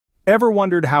Ever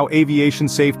wondered how aviation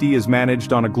safety is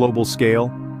managed on a global scale?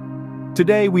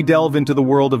 Today we delve into the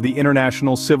world of the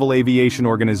International Civil Aviation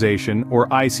Organization, or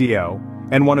ICAO,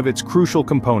 and one of its crucial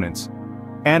components,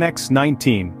 Annex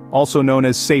 19, also known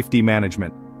as safety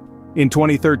management. In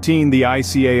 2013, the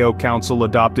ICAO Council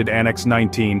adopted Annex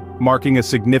 19, marking a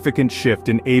significant shift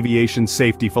in aviation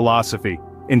safety philosophy.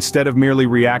 Instead of merely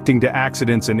reacting to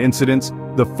accidents and incidents,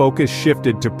 the focus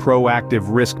shifted to proactive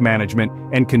risk management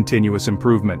and continuous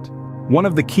improvement. One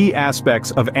of the key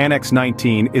aspects of Annex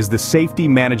 19 is the Safety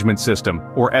Management System,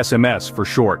 or SMS for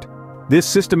short. This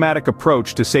systematic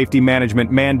approach to safety management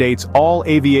mandates all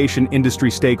aviation industry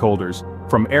stakeholders,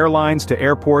 from airlines to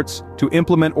airports, to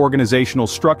implement organizational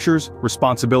structures,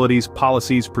 responsibilities,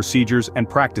 policies, procedures, and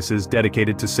practices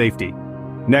dedicated to safety.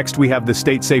 Next, we have the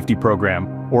State Safety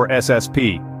Program, or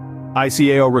SSP.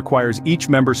 ICAO requires each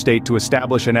member state to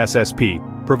establish an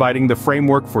SSP, providing the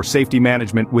framework for safety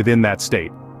management within that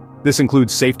state. This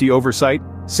includes safety oversight,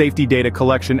 safety data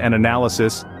collection and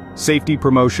analysis, safety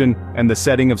promotion, and the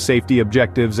setting of safety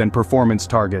objectives and performance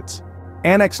targets.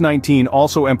 Annex 19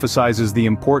 also emphasizes the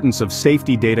importance of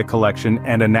safety data collection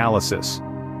and analysis.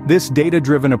 This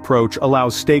data-driven approach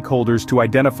allows stakeholders to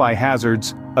identify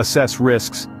hazards, assess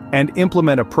risks, and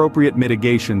implement appropriate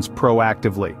mitigations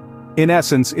proactively. In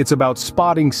essence, it's about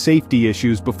spotting safety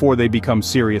issues before they become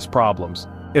serious problems.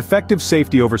 Effective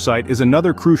safety oversight is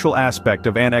another crucial aspect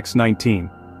of Annex 19.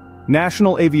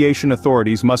 National aviation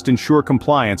authorities must ensure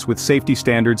compliance with safety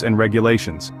standards and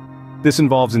regulations. This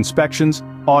involves inspections,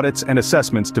 audits, and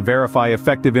assessments to verify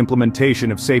effective implementation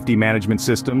of safety management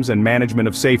systems and management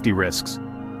of safety risks.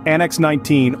 Annex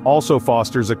 19 also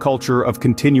fosters a culture of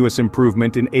continuous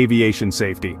improvement in aviation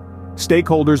safety.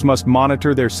 Stakeholders must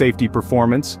monitor their safety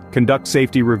performance, conduct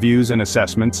safety reviews and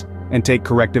assessments, and take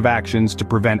corrective actions to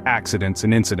prevent accidents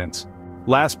and incidents.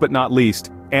 Last but not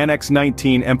least, Annex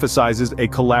 19 emphasizes a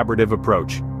collaborative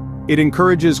approach. It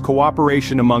encourages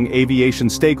cooperation among aviation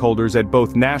stakeholders at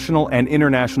both national and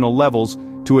international levels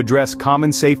to address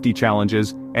common safety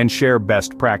challenges and share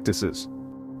best practices.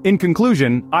 In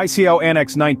conclusion, ICAO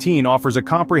Annex 19 offers a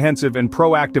comprehensive and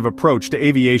proactive approach to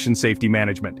aviation safety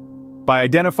management. By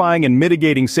identifying and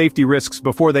mitigating safety risks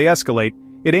before they escalate,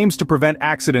 it aims to prevent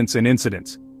accidents and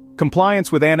incidents.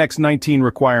 Compliance with Annex 19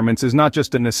 requirements is not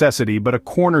just a necessity but a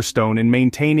cornerstone in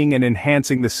maintaining and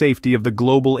enhancing the safety of the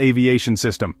global aviation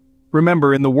system.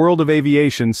 Remember, in the world of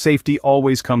aviation, safety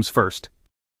always comes first.